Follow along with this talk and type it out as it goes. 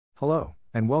Hello,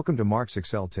 and welcome to Mark's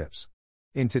Excel Tips.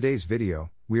 In today's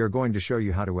video, we are going to show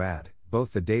you how to add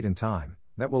both the date and time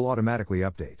that will automatically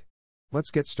update. Let's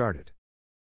get started.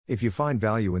 If you find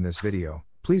value in this video,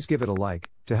 please give it a like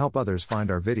to help others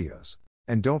find our videos.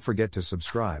 And don't forget to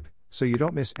subscribe so you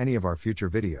don't miss any of our future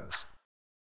videos.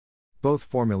 Both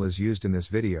formulas used in this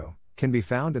video can be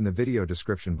found in the video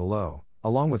description below,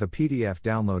 along with a PDF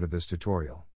download of this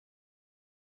tutorial.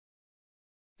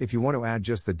 If you want to add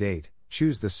just the date,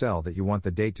 choose the cell that you want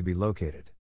the date to be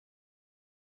located.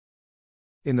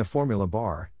 In the formula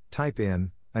bar, type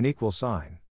in an equal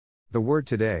sign, the word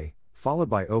today, followed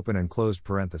by open and closed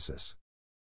parenthesis.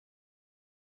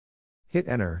 Hit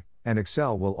enter, and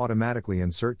Excel will automatically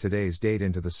insert today's date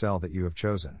into the cell that you have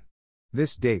chosen.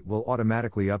 This date will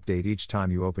automatically update each time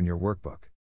you open your workbook.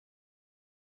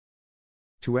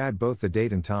 To add both the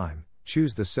date and time,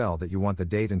 choose the cell that you want the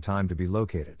date and time to be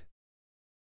located.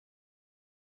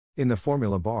 In the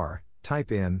formula bar,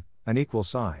 type in an equal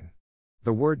sign,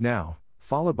 the word now,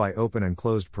 followed by open and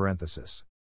closed parenthesis.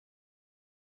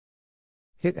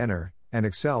 Hit enter, and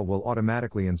Excel will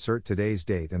automatically insert today's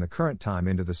date and the current time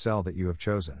into the cell that you have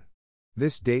chosen.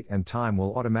 This date and time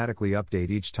will automatically update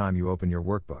each time you open your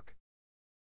workbook.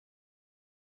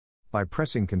 By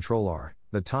pressing Ctrl R,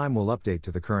 the time will update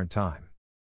to the current time.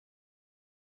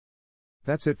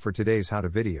 That's it for today's how to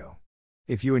video.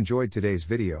 If you enjoyed today's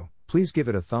video, please give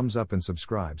it a thumbs up and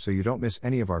subscribe so you don't miss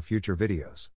any of our future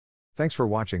videos. Thanks for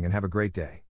watching and have a great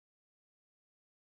day.